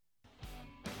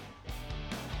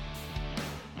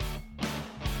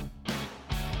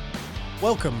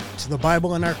Welcome to the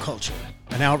Bible in Our Culture,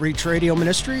 an outreach radio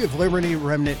ministry of Liberty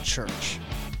Remnant Church,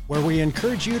 where we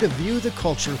encourage you to view the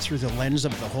culture through the lens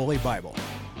of the Holy Bible.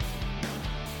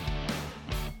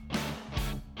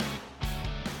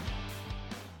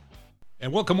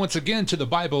 And welcome once again to the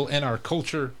Bible in Our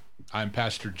Culture. I'm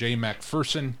Pastor Jay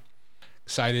McPherson.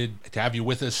 Excited to have you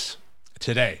with us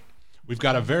today. We've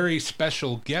got a very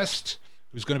special guest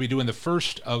who's going to be doing the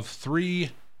first of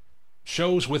 3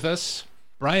 shows with us.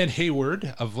 Brian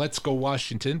Haywood of Let's Go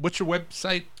Washington. What's your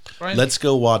website, Brian?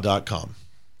 Let'sGoWA.com.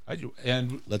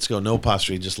 And Let's Go, no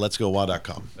apostrophe, just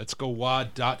Let'sGoWA.com.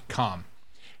 Let'sGoWA.com.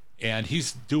 And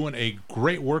he's doing a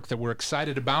great work that we're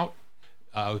excited about.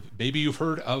 Maybe you've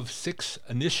heard of 6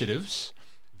 initiatives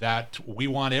that we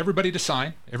want everybody to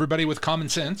sign. Everybody with common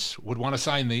sense would want to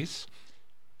sign these.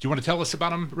 Do you want to tell us about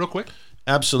them real quick?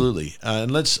 Absolutely. And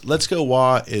Let's Go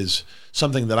WA is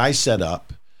something that I set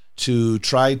up to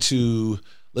try to,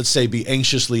 let's say, be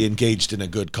anxiously engaged in a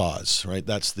good cause, right?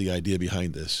 That's the idea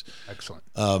behind this. Excellent.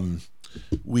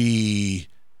 We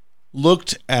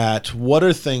looked at what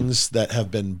are things that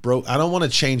have been broke. I don't want to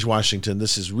change Washington.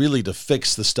 This is really to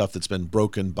fix the stuff that's been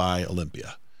broken by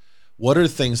Olympia. What are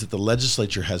things that the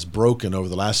legislature has broken over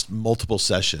the last multiple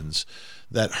sessions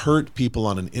that hurt people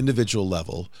on an individual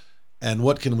level, and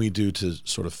what can we do to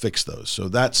sort of fix those? So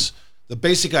that's the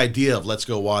basic idea of Let's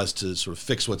Go WA, is to sort of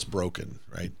fix what's broken,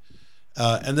 right?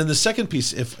 And then the second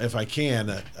piece, if I can,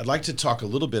 I'd like to talk a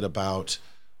little bit about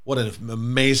what an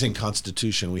amazing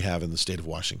Constitution we have in the state of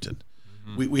Washington.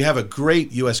 Mm-hmm. We have a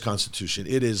great U.S. Constitution.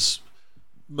 It is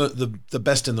the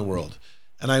best in the world.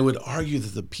 And I would argue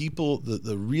that the people,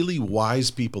 the really wise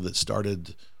people that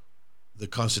started the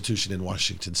Constitution in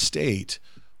Washington State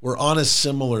were on a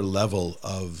similar level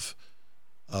of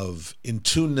in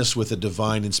tuneness with a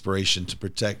divine inspiration to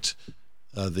protect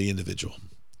the individual.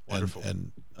 Wonderful.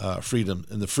 And freedom,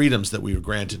 and the freedoms that we were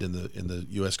granted in the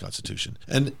U.S. Constitution.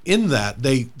 And in that,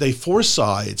 they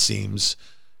foresaw, it seems,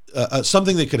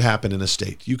 something that could happen in a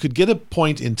state. You could get a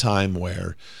point in time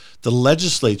where the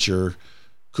legislature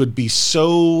could be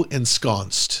so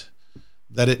ensconced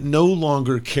that it no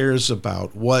longer cares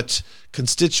about what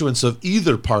constituents of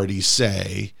either party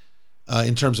say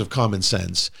in terms of common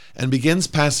sense, and begins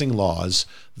passing laws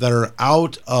that are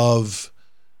out of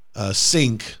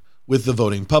sync with the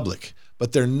voting public.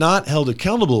 But they're not held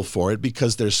accountable for it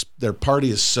because their party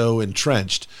is so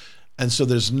entrenched. And so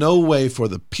there's no way for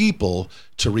the people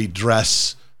to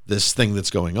redress this thing that's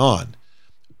going on.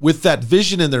 With that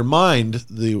vision in their mind,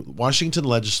 the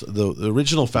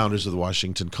original founders of the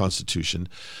Washington Constitution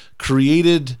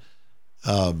created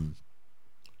at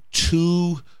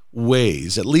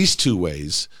least two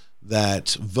ways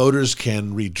that voters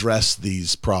can redress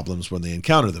these problems when they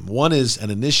encounter them. One is an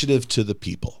initiative to the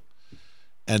people.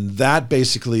 And that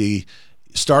basically,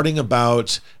 starting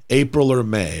about April or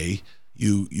May,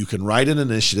 you can write an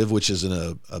initiative, which is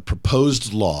a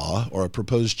proposed law or a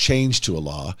proposed change to a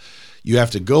law. You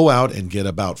have to go out and get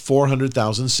about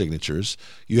 400,000 signatures.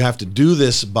 You have to do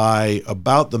this by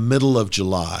about the middle of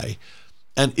July.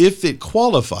 And if it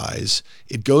qualifies,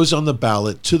 it goes on the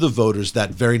ballot to the voters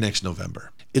that very next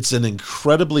November. It's an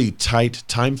incredibly tight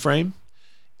time frame.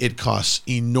 It costs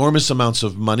enormous amounts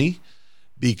of money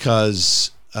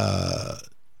because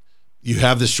you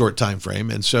have this short time frame.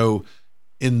 And so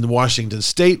in Washington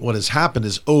State, what has happened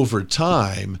is over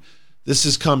time, this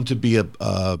has come to be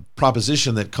a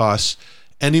proposition that costs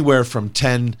anywhere from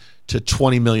 $10 to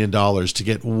 $20 million to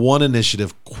get one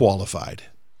initiative qualified.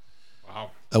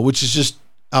 Wow. Which is just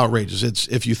outrageous. It's,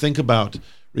 if you think about,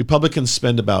 Republicans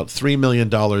spend about $3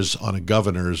 million on a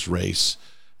governor's race.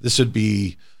 This would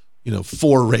be,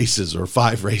 4 races or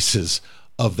 5 races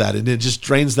of that, and it just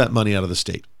drains that money out of the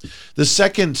state. The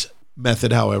second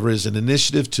method, however, is an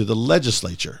initiative to the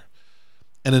legislature.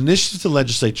 An initiative to the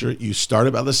legislature, you start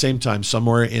about the same time,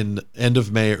 somewhere in end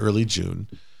of May, early June.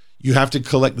 You have to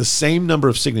collect the same number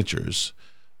of signatures,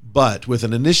 but with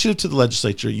an initiative to the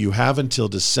legislature, you have until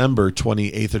December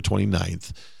 28th or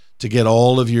 29th to get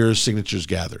all of your signatures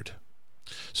gathered.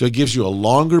 So it gives you a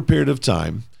longer period of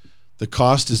time. The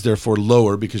cost is therefore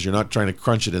lower because you're not trying to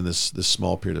crunch it in this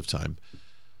small period of time.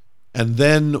 And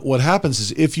then what happens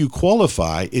is, if you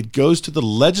qualify, it goes to the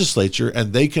legislature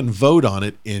and they can vote on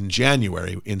it in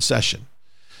January in session.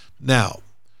 Now,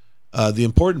 the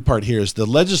important part here is the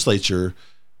legislature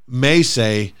may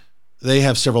say they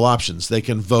have several options. They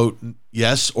can vote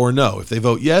yes or no. If they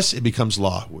vote yes, it becomes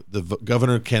law. The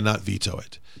governor cannot veto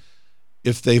it.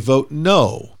 If they vote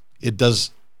no, it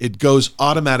goes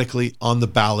automatically on the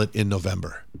ballot in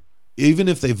November, even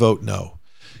if they vote no.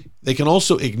 They can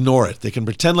also ignore it. They can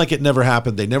pretend like it never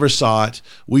happened. They never saw it.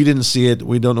 We didn't see it.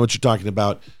 We don't know what you're talking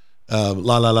about.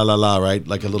 la la la la la, right?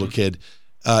 Like a little kid.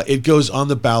 It goes on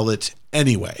the ballot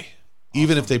anyway,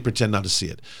 even if they pretend not to see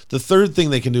it. The third thing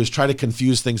they can do is try to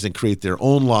confuse things and create their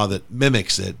own law that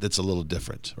mimics it. That's a little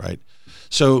different, right?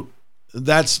 So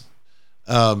that's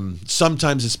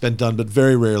sometimes it's been done, but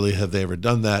very rarely have they ever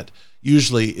done that.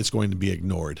 Usually it's going to be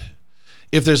ignored.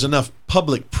 If there's enough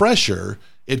public pressure,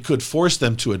 it could force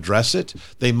them to address it.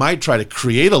 They might try to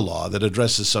create a law that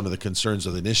addresses some of the concerns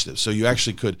of the initiative. So you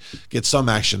actually could get some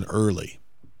action early.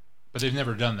 But they've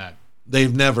never done that.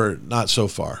 They've never, not so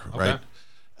far, Okay.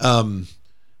 right?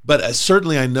 But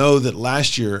certainly I know that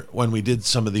last year when we did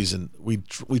some of these, and we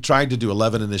tried to do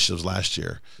 11 initiatives last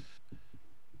year.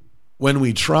 When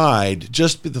we tried,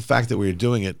 just the fact that we were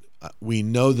doing it, we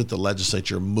know that the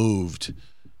legislature moved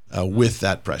with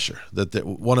that pressure. That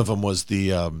one of them was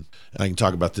the, and I can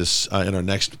talk about this in our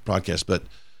next podcast, but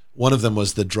one of them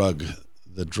was the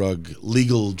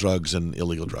legal drugs and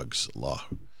illegal drugs law.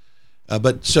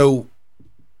 But so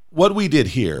what we did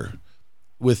here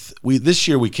this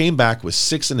year, we came back with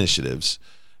 6 initiatives,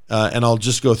 and I'll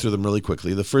just go through them really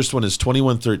quickly. The first one is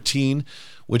 2113,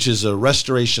 which is a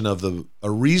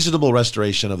reasonable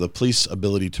restoration of the police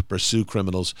ability to pursue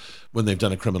criminals when they've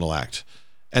done a criminal act.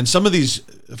 And some of these,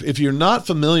 if you're not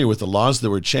familiar with the laws that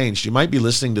were changed, you might be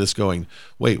listening to this going,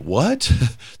 wait, what?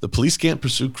 The police can't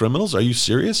pursue criminals? Are you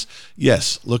serious?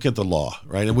 Yes, look at the law,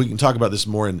 right? And we can talk about this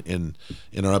more in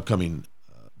our upcoming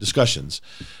discussions.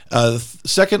 The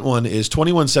second one is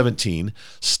 2117,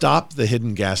 Stop the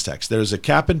Hidden Gas Tax. There's a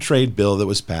cap and trade bill that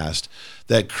was passed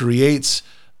that creates,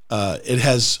 it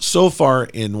has so far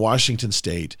in Washington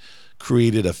state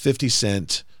created a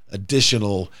 50-cent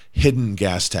additional hidden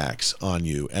gas tax on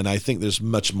you. And I think there's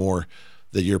much more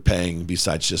that you're paying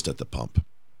besides just at the pump.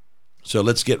 So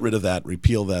let's get rid of that,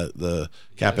 repeal the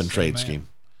cap and trade scheme.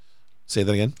 Say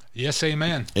that again? Yes,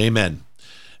 amen. Amen.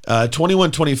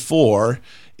 2124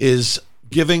 is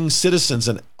giving citizens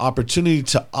an opportunity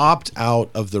to opt out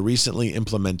of the recently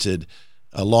implemented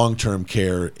long-term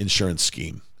care insurance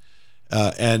scheme.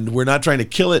 And we're not trying to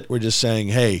kill it. We're just saying,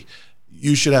 hey,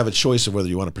 you should have a choice of whether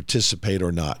you want to participate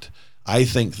or not. I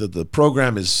think that the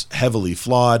program is heavily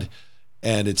flawed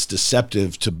and it's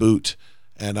deceptive to boot.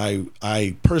 And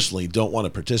I personally don't want to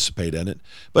participate in it.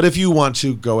 But if you want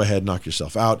to, go ahead, knock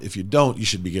yourself out. If you don't, you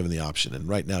should be given the option. And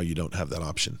right now you don't have that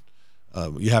option.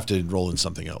 You have to enroll in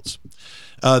something else.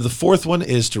 The fourth one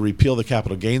is to repeal the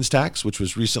capital gains tax, which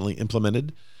was recently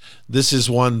implemented. This is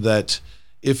one that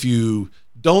if you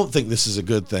don't think this is a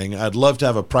good thing, I'd love to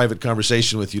have a private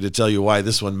conversation with you to tell you why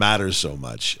this one matters so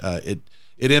much. It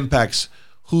impacts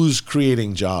who's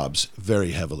creating jobs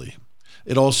very heavily.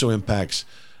 It also impacts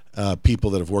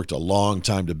people that have worked a long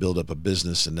time to build up a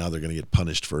business, and now they're going to get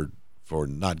punished for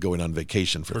not going on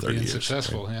vacation for 30 being years.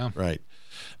 Successful, right? Yeah. Right.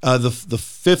 The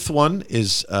fifth one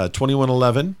is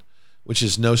 2111, which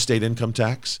is no state income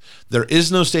tax. There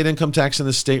is no state income tax in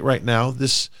the state right now.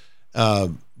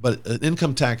 But an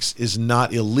income tax is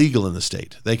not illegal in the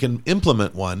state. They can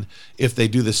implement one if they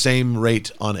do the same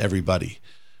rate on everybody.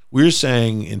 We're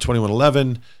saying in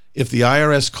 2111, if the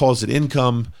IRS calls it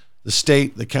income, the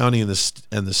state, the county, and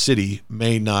the city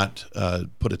may not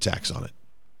put a tax on it.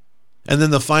 And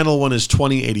then the final one is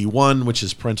 2081, which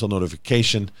is parental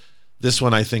notification. This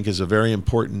one I think is a very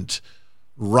important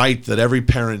right that every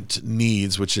parent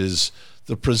needs, which is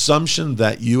the presumption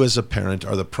that you as a parent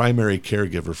are the primary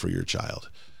caregiver for your child.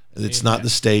 It's not the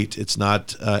state. It's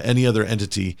not any other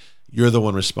entity. You're the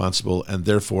one responsible, and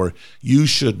therefore you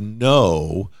should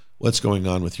know what's going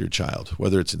on with your child,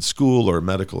 whether it's in school or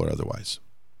medical or otherwise.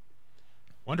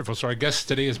 Wonderful. So our guest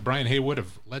today is Brian Haywood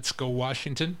of Let's Go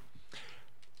Washington.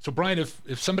 So Brian,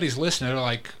 if somebody's listening, they're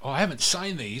like, oh, I haven't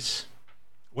signed these,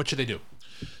 what should they do?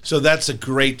 So that's a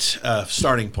great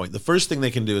starting point. The first thing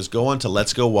they can do is go on to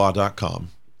letsgowa.com,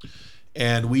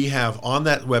 and we have on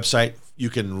that website, you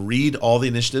can read all the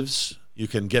initiatives. You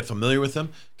can get familiar with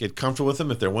them, get comfortable with them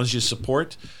if they're ones you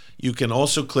support. You can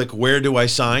also click Where Do I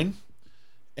Sign?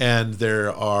 And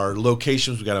there are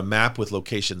locations. We've got a map with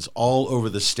locations all over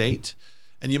the state.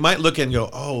 And you might look and go,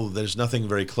 oh, there's nothing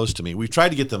very close to me. We've tried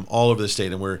to get them all over the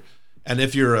state. And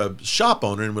if you're a shop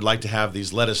owner and would like to have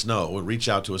these, let us know. Reach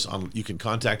out to us. You can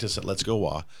contact us at Let's Go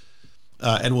Wa,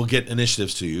 and we'll get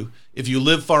initiatives to you. If you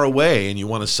live far away and you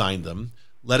want to sign them,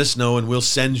 let us know, and we'll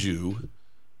send you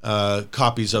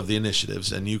copies of the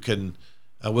initiatives, and you can.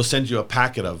 We'll send you a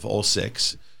packet of all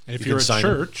 6. And if you're a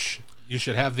church, you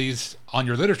should have these on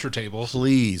your literature table,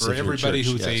 please, for everybody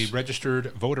who's a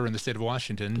registered voter in the state of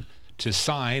Washington to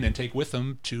sign and take with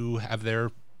them to have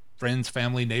their friends,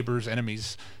 family, neighbors,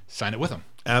 enemies sign it with them.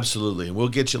 Absolutely, and we'll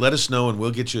get you. Let us know, and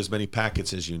we'll get you as many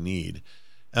packets as you need.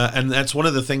 And that's one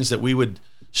of the things that we would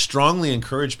strongly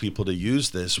encourage people to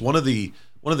use this. One of the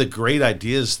great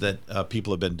ideas that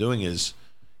people have been doing is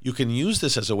you can use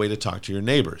this as a way to talk to your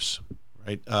neighbors,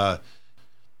 right?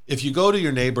 If you go to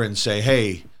your neighbor and say,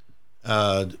 hey,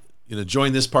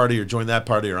 join this party or join that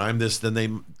party or I'm this,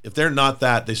 then if they're not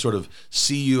that, they sort of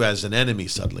see you as an enemy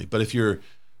suddenly. But if you're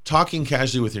talking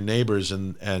casually with your neighbors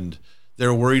and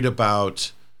they're worried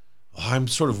about, I'm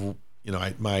sort of,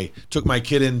 I took my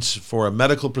kid in for a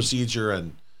medical procedure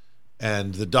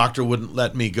and the doctor wouldn't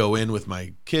let me go in with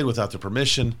my kid without their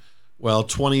permission. Well,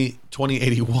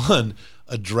 2081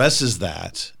 addresses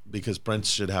that because parents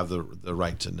should have the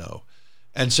right to know.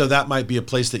 And so that might be a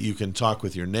place that you can talk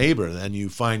with your neighbor and you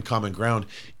find common ground,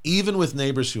 even with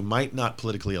neighbors who might not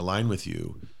politically align with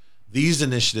you. These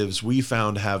initiatives we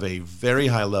found have a very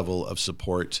high level of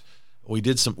support. We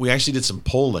actually did some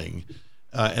polling,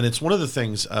 and it's one of the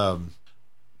things. I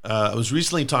was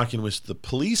recently talking with the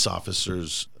police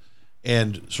officers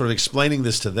and sort of explaining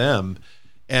this to them,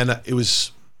 and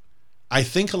I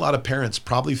think a lot of parents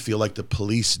probably feel like the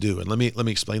police do, and let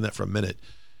me explain that for a minute.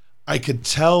 I could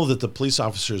tell that the police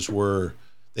officers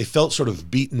they felt sort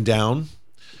of beaten down.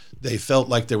 They felt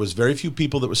like there was very few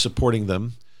people that were supporting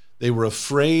them. They were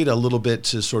afraid a little bit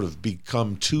to sort of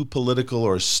become too political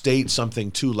or state something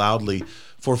too loudly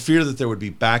for fear that there would be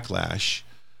backlash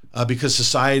because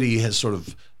society has sort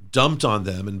of dumped on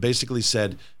them and basically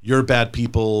said, you're bad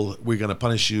people, we're going to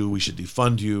punish you, we should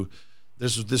defund you.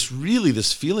 There's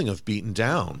this feeling of beaten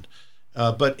down.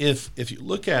 But if you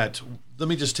look at, let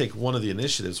me just take one of the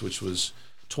initiatives, which was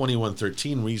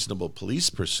 2113, Reasonable Police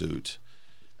Pursuit.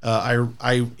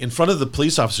 I in front of the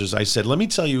police officers, I said, let me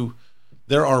tell you,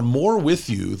 there are more with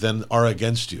you than are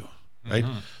against you, right?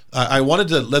 Mm-hmm. I wanted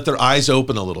to let their eyes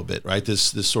open a little bit, right?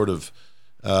 This sort of,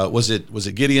 was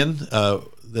it Gideon?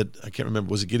 That I can't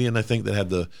remember. Was it Gideon? I think that had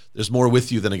there's more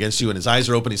with you than against you, and his eyes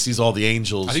are open. He sees all the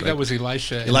angels. I think right? That was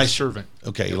Elisha and his servant.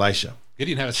 Okay, Elisha.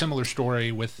 Gideon had a similar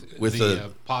story with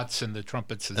the pots and the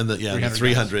trumpets and the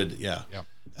 300. Yeah.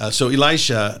 So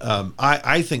Elisha,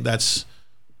 I think that's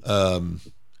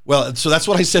so that's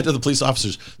what I said to the police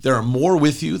officers. There are more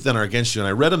with you than are against you, and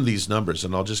I read them these numbers,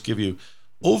 and I'll just give you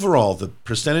overall the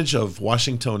percentage of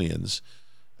Washingtonians.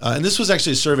 And this was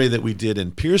actually a survey that we did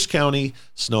in Pierce County,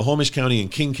 Snohomish County, and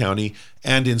King County,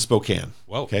 and in Spokane.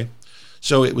 Whoa. Okay.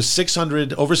 So it was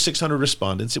over 600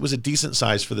 respondents. It was a decent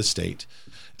size for the state.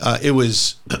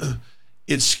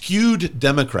 It skewed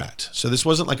Democrat. So this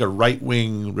wasn't like a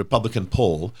right-wing Republican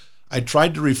poll. I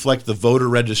tried to reflect the voter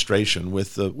registration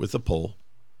with the poll.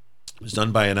 It was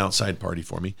done by an outside party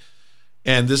for me.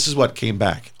 And this is what came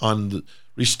back. On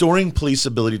restoring police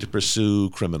ability to pursue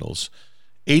criminals,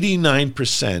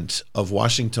 89% of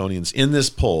Washingtonians in this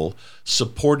poll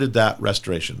supported that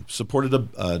restoration, supported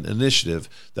an initiative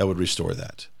that would restore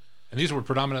that. And these were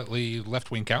predominantly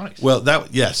left-wing counties. Well,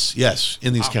 yes,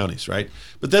 in these counties, right?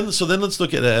 But then let's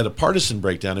look at a partisan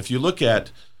breakdown. If you look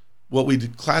at what we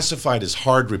classified as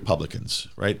hard Republicans,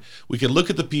 right? We can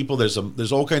look at the people. There's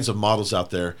all kinds of models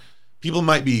out there. People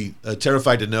might be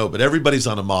terrified to know, but everybody's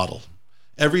on a model.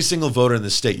 Every single voter in the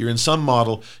state, you're in some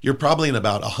model. You're probably in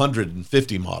about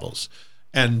 150 models.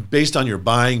 And based on your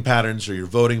buying patterns or your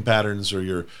voting patterns or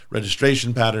your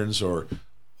registration patterns or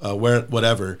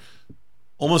whatever,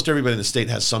 almost everybody in the state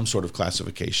has some sort of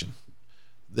classification.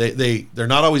 They're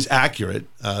not always accurate.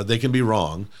 They can be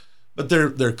wrong, but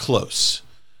they're close.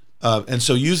 And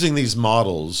so using these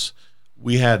models,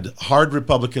 we had hard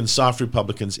Republicans, soft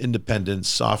Republicans, independents,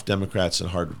 soft Democrats, and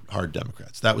hard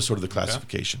Democrats. That was sort of the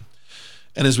classification. Okay.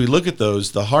 And as we look at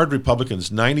those, the hard Republicans,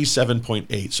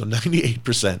 97.8, so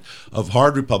 98% of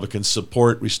hard Republicans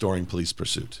support restoring police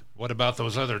pursuit. What about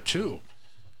those other 2%?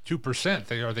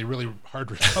 Are they really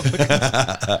hard Republicans?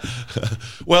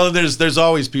 Well, there's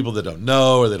always people that don't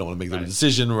know or they don't want to make their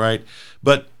decision, right?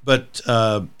 But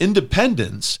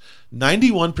independents,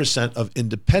 91% of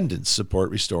independents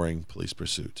support restoring police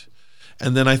pursuit.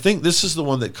 And then I think this is the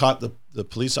one that caught the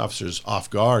police officers off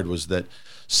guard, was that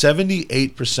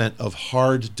 78% of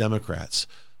hard Democrats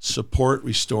support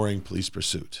restoring police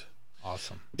pursuit.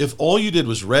 Awesome. If all you did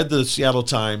was read the Seattle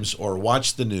Times or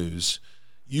watch the news,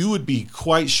 you would be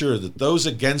quite sure that those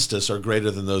against us are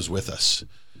greater than those with us.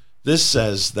 This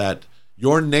says that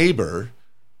your neighbor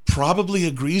probably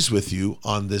agrees with you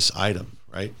on this item,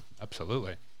 right?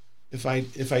 Absolutely. If I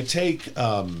take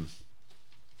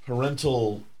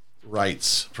parental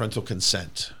rights, parental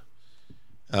consent,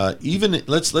 even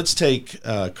let's take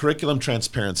curriculum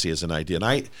transparency as an idea.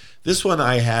 And this one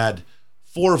I had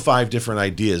 4 or 5 different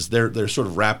ideas. They're sort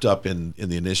of wrapped up in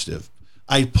the initiative.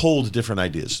 I pulled different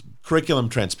ideas. Curriculum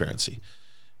transparency.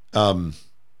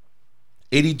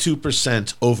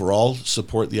 82% overall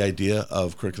support the idea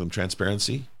of curriculum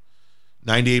transparency.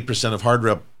 98% of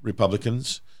hard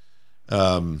Republicans,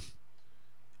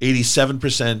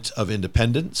 87% of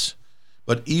independents,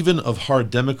 but even of hard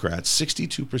Democrats,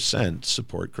 62%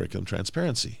 support curriculum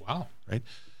transparency. Wow. Right?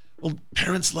 Well,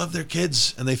 parents love their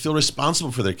kids and they feel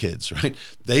responsible for their kids, right?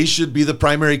 They should be the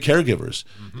primary caregivers.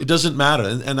 It doesn't matter.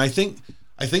 And I think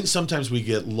sometimes we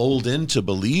get lulled into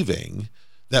believing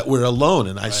that we're alone.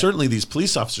 And certainly these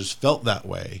police officers felt that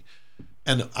way.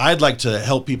 And I'd like to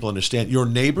help people understand your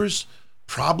neighbors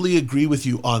probably agree with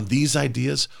you on these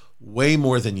ideas way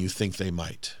more than you think they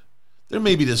might. There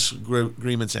may be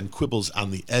disagreements and quibbles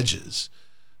on the edges,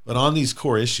 but on these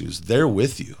core issues, they're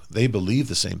with you. They believe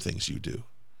the same things you do.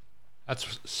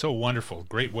 That's so wonderful.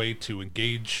 Great way to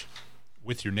engage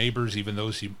with your neighbors, even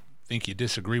those you think you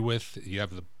disagree with. You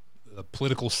have the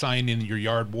political sign in your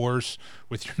yard wars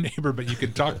with your neighbor, but you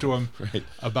can talk to them Right.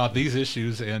 about these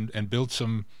issues and build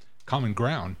some common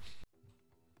ground.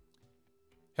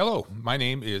 Hello, my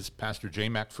name is Pastor J.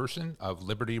 McPherson of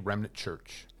Liberty Remnant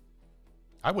Church.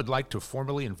 I would like to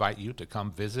formally invite you to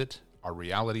come visit our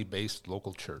reality-based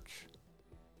local church.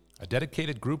 A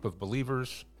dedicated group of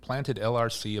believers planted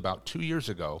LRC about 2 years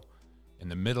ago in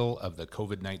the middle of the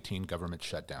COVID-19 government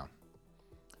shutdown.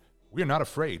 We are not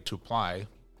afraid to apply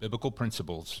biblical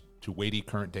principles to weighty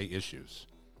current-day issues.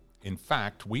 In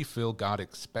fact, we feel God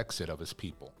expects it of His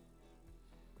people.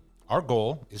 Our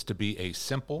goal is to be a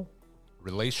simple,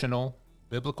 relational,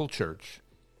 biblical church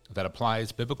that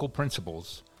applies biblical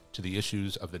principles to the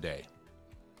issues of the day.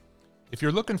 If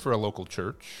you're looking for a local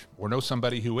church or know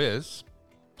somebody who is,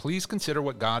 please consider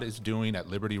what God is doing at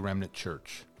Liberty Remnant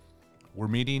Church. We're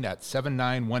meeting at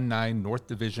 7919 North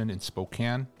Division in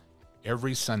Spokane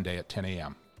every Sunday at 10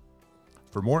 a.m.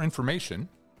 For more information,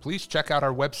 please check out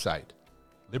our website,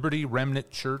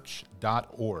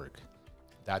 libertyremnantchurch.org.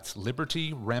 That's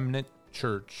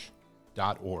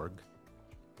libertyremnantchurch.org.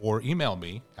 Or email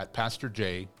me at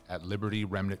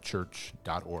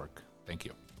pastorj@libertyremnantchurch.org. Thank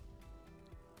you.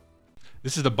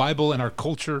 This is the Bible and Our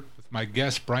Culture with my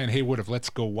guest, Brian Haywood of Let's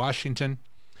Go Washington.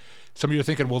 Some of you are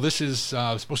thinking, well, this is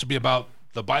supposed to be about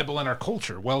the Bible and our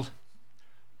culture. Well,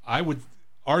 I would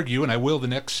argue, and I will the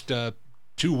next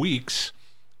 2 weeks,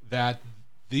 that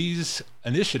these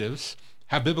initiatives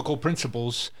have biblical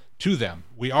principles to them.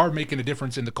 We are making a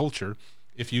difference in the culture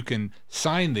if you can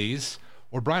sign these.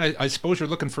 Or Brian, I suppose you're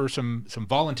looking for some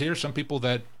volunteers, some people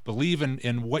that believe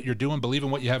in what you're doing, believe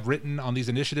in what you have written on these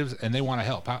initiatives, and they want to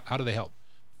help. How do they help?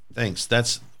 Thanks.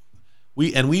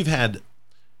 We've had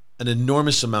an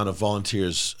enormous amount of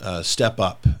volunteers step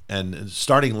up, and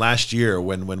starting last year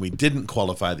when we didn't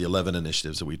qualify the 11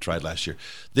 initiatives that we tried last year.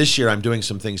 This year I'm doing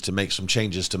some things to make some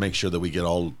changes to make sure that we get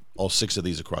all 6 of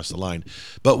these across the line.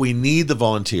 But we need the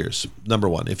volunteers. Number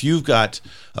one, if you've got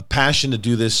a passion to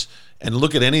do this and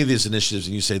look at any of these initiatives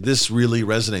and you say, this really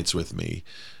resonates with me,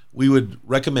 we would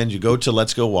recommend you go to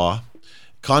Let's Go WA,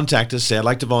 contact us, say, I'd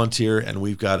like to volunteer, and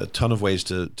we've got a ton of ways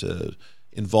to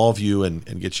involve you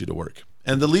and get you to work.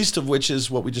 And the least of which is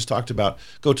what we just talked about.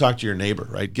 Go talk to your neighbor,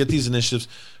 right? Get these initiatives.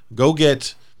 Go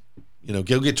get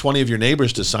 20 of your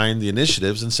neighbors to sign the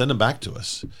initiatives and send them back to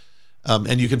us.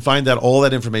 And you can find all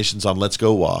that information's on Let's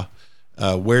Go WA.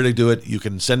 Where to do it, you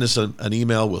can send us an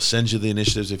email. We'll send you the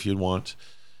initiatives if you want.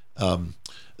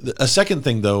 A second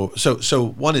thing, though, so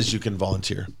one is you can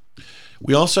volunteer.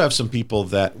 We also have some people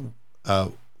that,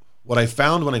 what I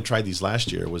found when I tried these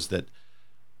last year was that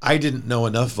I didn't know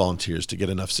enough volunteers to get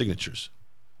enough signatures.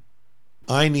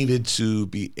 I needed to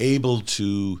be able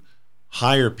to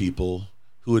hire people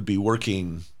who would be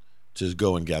working to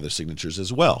go and gather signatures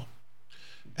as well.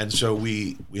 And so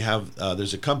we have,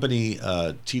 there's a company,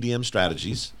 TDM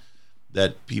Strategies,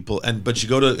 that people, but you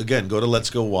go to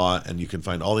Let's Go WA, and you can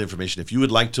find all the information. If you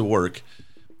would like to work,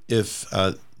 if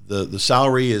the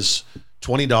salary is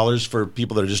 $20 for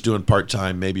people that are just doing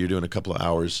part-time, maybe you're doing a couple of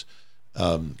hours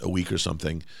a week or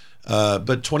something,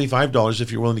 but $25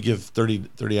 if you're willing to give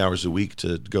 30 hours a week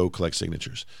to go collect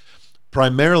signatures.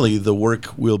 Primarily, the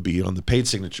work will be on the paid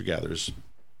signature gatherers,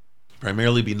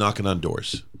 primarily be knocking on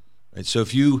doors. Right? So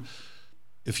if you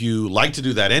like to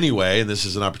do that anyway, and this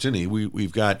is an opportunity,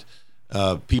 we've got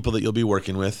people that you'll be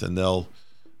working with, and they'll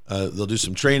do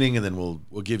some training, and then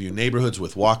we'll give you neighborhoods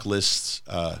with walk lists,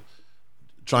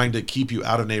 trying to keep you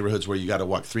out of neighborhoods where you got to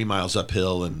walk 3 miles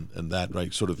uphill and that,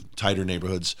 right, sort of tighter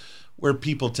neighborhoods where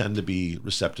people tend to be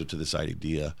receptive to this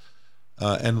idea,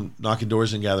 and knocking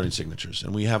doors and gathering signatures.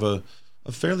 And we have a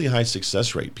fairly high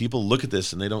success rate. People look at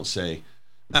this and they don't say,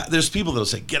 there's people that'll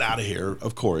say, get out of here,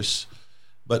 of course.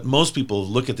 But most people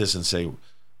look at this and say,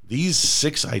 these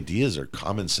 6 ideas are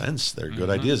common sense. They're good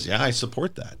ideas. Yeah, I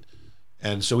support that.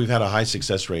 And so we've had a high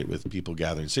success rate with people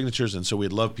gathering signatures. And so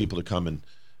we'd love people to come and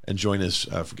join us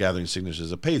for gathering signatures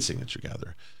as a paid signature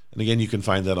gatherer. And again, you can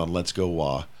find that on Let's Go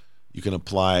WA. You can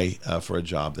apply for a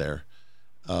job there.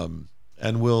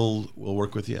 And we'll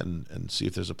work with you and see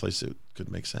if there's a place that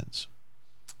could make sense.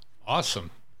 Awesome.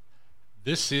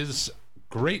 This is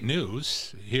great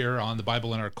news here on the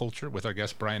Bible and Our Culture with our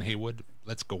guest Brian Haywood.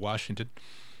 Let's Go Washington.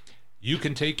 You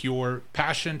can take your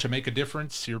passion to make a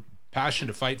difference, your passion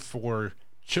to fight for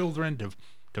children,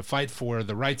 to fight for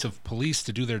the rights of police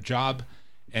to do their job,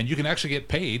 and you can actually get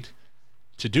paid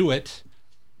to do it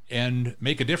and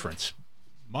make a difference.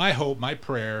 My hope, my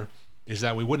prayer is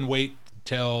that we wouldn't wait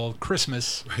till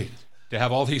Christmas to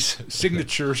have all these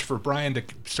signatures for Brian to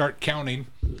start counting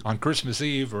on Christmas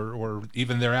Eve or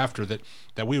even thereafter,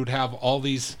 that we would have all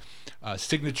these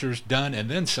signatures done and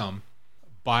then some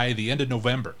by the end of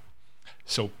November.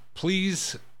 So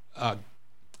please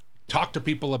talk to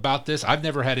people about this. I've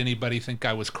never had anybody think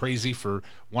I was crazy for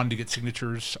wanting to get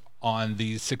signatures on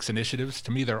these 6 initiatives.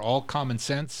 To me, they're all common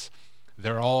sense.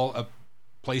 They're all a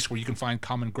place where you can find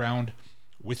common ground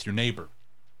with your neighbor.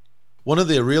 One of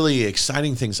the really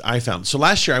exciting things I found, so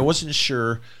last year I wasn't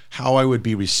sure how I would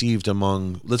be received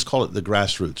among, let's call it the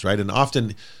grassroots, right? And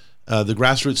often the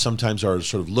grassroots sometimes are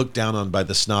sort of looked down on by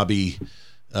the snobby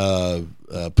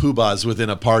poobahs within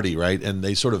a party, right? And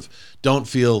they sort of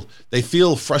they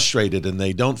feel frustrated and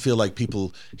they don't feel like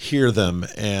people hear them,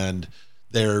 and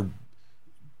they're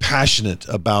passionate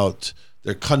about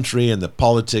their country and the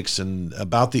politics and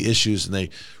about the issues, and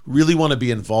they really want to be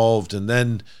involved, and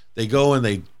then they go and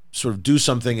they sort of do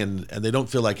something and they don't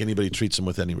feel like anybody treats them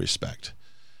with any respect.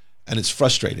 And it's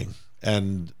frustrating.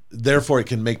 And therefore it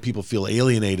can make people feel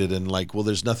alienated and like, well,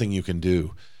 there's nothing you can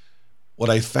do. What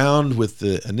I found with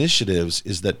the initiatives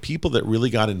is that people that really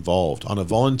got involved on a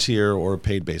volunteer or a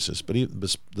paid basis, but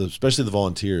especially the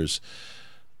volunteers,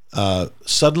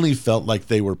 suddenly felt like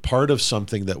they were part of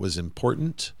something that was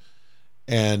important,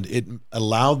 and it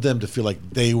allowed them to feel like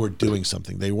they were doing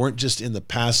something. They weren't just in the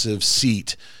passive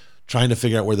seat trying to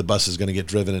figure out where the bus is going to get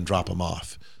driven and drop them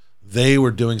off. They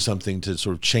were doing something to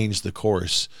sort of change the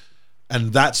course.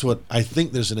 And that's what I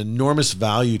think, there's an enormous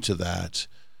value to that.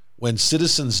 When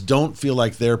citizens don't feel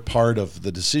like they're part of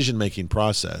the decision-making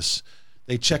process,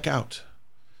 they check out.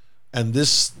 And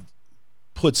this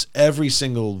puts every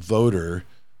single voter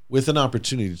with an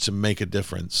opportunity to make a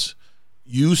difference.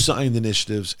 You sign the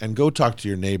initiatives and go talk to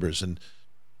your neighbors, and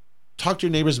talk to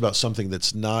your neighbors about something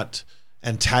that's not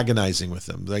antagonizing with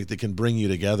them. Like, they can bring you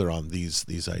together on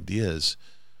these ideas.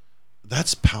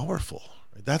 That's powerful.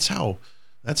 Right? That's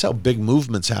how big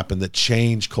movements happen that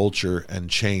change culture and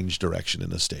change direction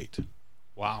in a state.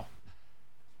 Wow.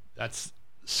 That's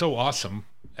so awesome.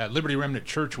 At Liberty Remnant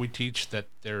Church, we teach that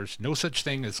there's no such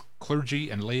thing as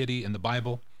clergy and laity in the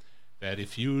Bible, that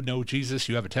if you know Jesus,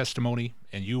 you have a testimony,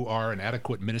 and you are an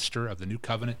adequate minister of the new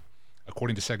covenant,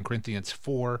 according to 2 Corinthians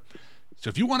 4. So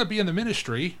if you want to be in the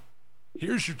ministry,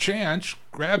 here's your chance.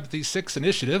 Grab the 6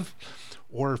 initiative,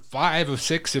 or 5 of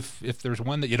 6 if there's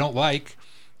one that you don't like,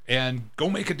 and go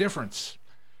make a difference.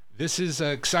 This is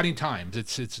exciting times.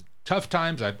 It's tough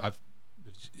times. I've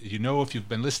if you've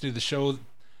been listening to the show,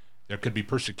 there could be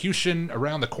persecution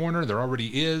around the corner. There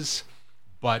already is,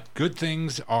 but good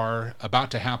things are about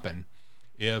to happen.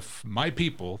 If my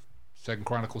people, 2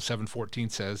 Chronicles 7:14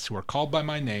 says, who are called by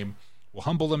my name will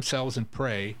humble themselves and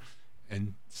pray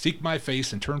and seek my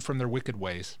face and turn from their wicked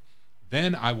ways,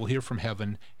 then I will hear from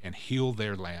heaven and heal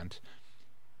their land.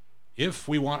 If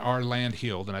we want our land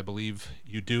healed, and I believe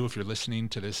you do if you're listening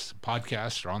to this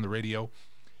podcast or on the radio,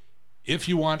 if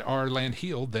you want our land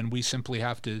healed, then we simply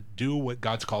have to do what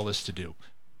God's called us to do.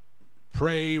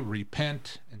 Pray,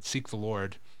 repent, and seek the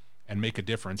Lord and make a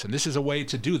difference. And this is a way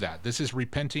to do that. This is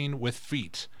repenting with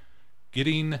feet,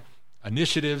 getting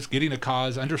initiatives, getting a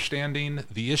cause, understanding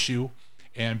the issue,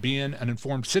 and being an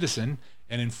informed citizen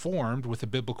and informed with a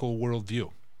biblical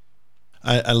worldview.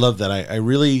 I love that. I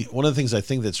really, one of the things I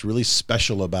think that's really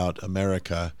special about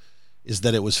America is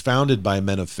that it was founded by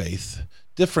men of faith,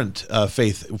 different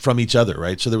faith from each other,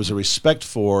 right? So there was a respect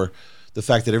for the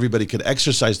fact that everybody could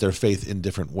exercise their faith in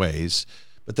different ways,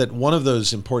 but that one of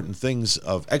those important things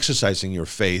of exercising your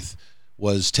faith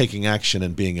was taking action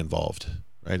and being involved,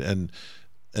 right? And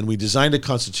we designed a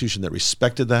constitution that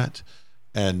respected that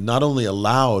and not only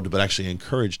allowed, but actually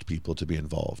encouraged people to be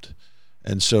involved.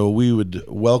 And so we would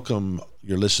welcome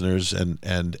your listeners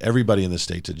and everybody in the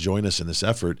state to join us in this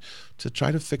effort to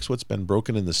try to fix what's been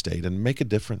broken in the state and make a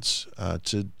difference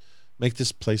to make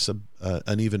this place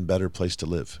an even better place to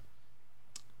live.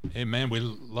 Amen. We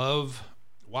love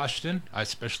Washington. I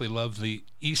especially love the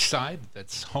east side.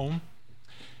 That's home.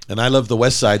 And I love the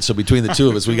West Side, so between the two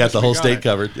of us, we got the whole state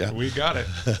covered. Yeah, we got it.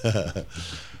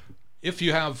 If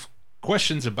you have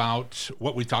questions about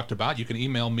what we talked about, you can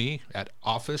email me at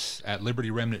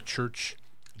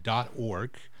office@libertyremnantchurch.org.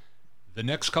 The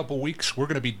next couple weeks, we're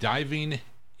going to be diving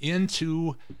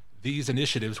into these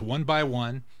initiatives one by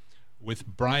one with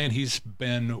Brian. He's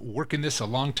been working this a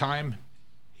long time.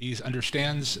 He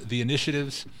understands the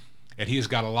initiatives, and he has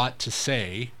got a lot to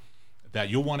say that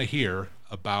you'll want to hear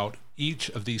about each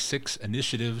of these 6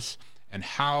 initiatives and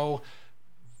how,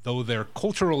 though they're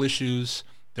cultural issues,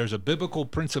 there's a biblical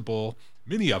principle,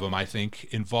 many of them, I think,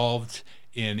 involved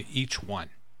in each one.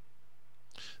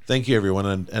 Thank you,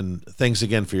 everyone, and thanks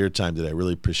again for your time today. I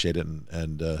really appreciate it,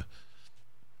 and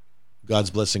God's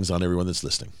blessings on everyone that's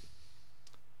listening.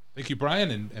 Thank you,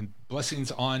 Brian, and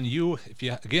blessings on you. If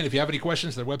you have any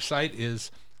questions, their website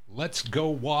is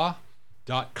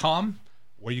letsgowa.com,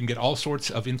 where you can get all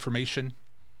sorts of information.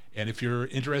 And if you're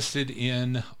interested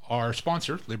in our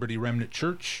sponsor, Liberty Remnant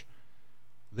Church,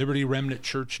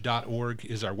 libertyremnantchurch.org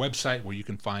is our website where you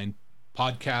can find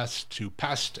podcasts to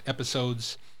past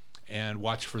episodes and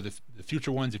watch for the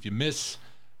future ones. If you miss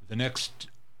the next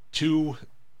 2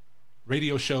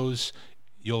 radio shows,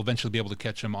 you'll eventually be able to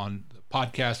catch them on the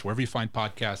podcast, wherever you find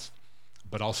podcasts,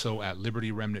 but also at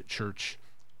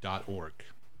libertyremnantchurch.org.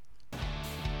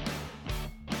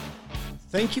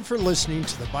 Thank you for listening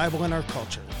to the Bible in Our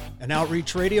Culture, an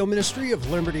outreach radio ministry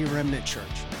of Liberty Remnant Church.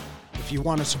 If you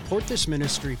want to support this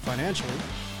ministry financially,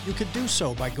 you could do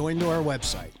so by going to our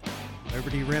website,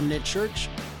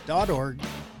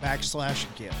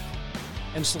 libertyremnantchurch.org/give,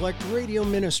 and select Radio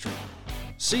Ministry.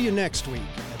 See you next week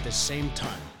at the same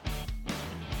time.